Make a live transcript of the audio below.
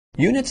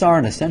Units are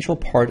an essential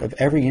part of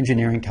every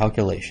engineering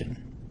calculation.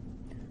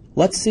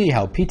 Let's see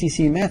how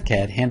PTC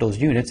Mathcad handles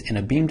units in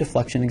a beam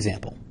deflection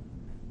example.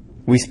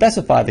 We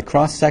specify the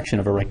cross-section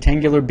of a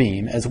rectangular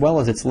beam as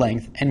well as its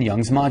length and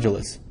Young's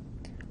modulus.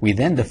 We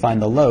then define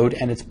the load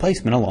and its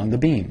placement along the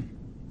beam.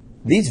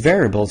 These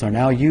variables are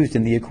now used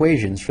in the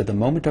equations for the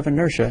moment of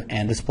inertia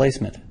and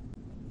displacement.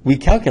 We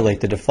calculate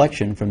the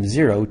deflection from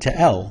 0 to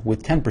L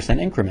with 10%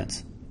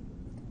 increments.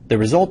 The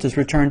result is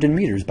returned in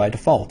meters by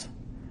default,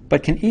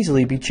 but can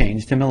easily be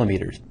changed to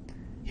millimeters.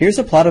 Here's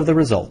a plot of the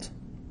result.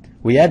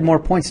 We add more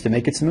points to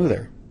make it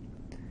smoother.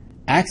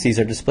 Axes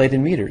are displayed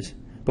in meters,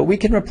 but we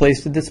can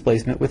replace the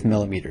displacement with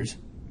millimeters,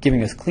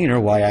 giving us cleaner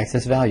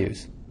y-axis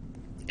values.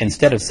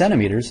 Instead of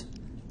centimeters,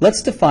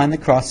 let's define the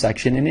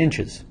cross-section in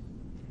inches.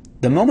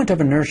 The moment of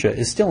inertia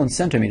is still in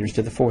centimeters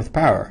to the fourth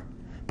power,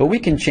 but we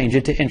can change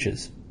it to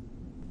inches.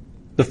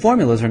 The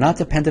formulas are not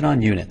dependent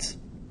on units.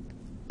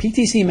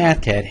 PTC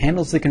Mathcad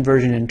handles the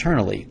conversion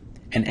internally,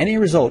 and any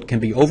result can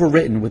be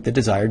overwritten with the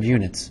desired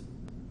units.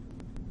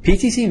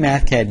 PTC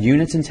Mathcad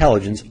Units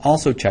Intelligence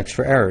also checks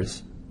for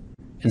errors.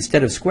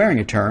 Instead of squaring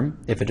a term,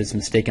 if it is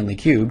mistakenly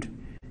cubed,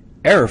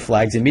 error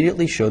flags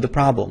immediately show the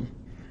problem.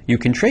 You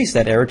can trace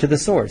that error to the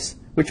source,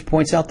 which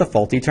points out the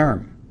faulty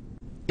term.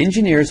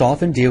 Engineers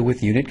often deal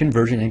with unit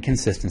conversion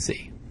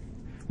inconsistency.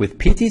 With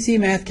PTC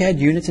Mathcad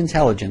Units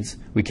Intelligence,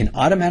 we can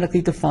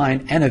automatically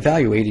define and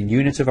evaluate in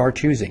units of our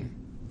choosing.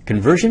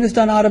 Conversion is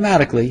done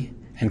automatically,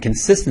 and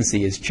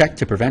consistency is checked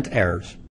to prevent errors.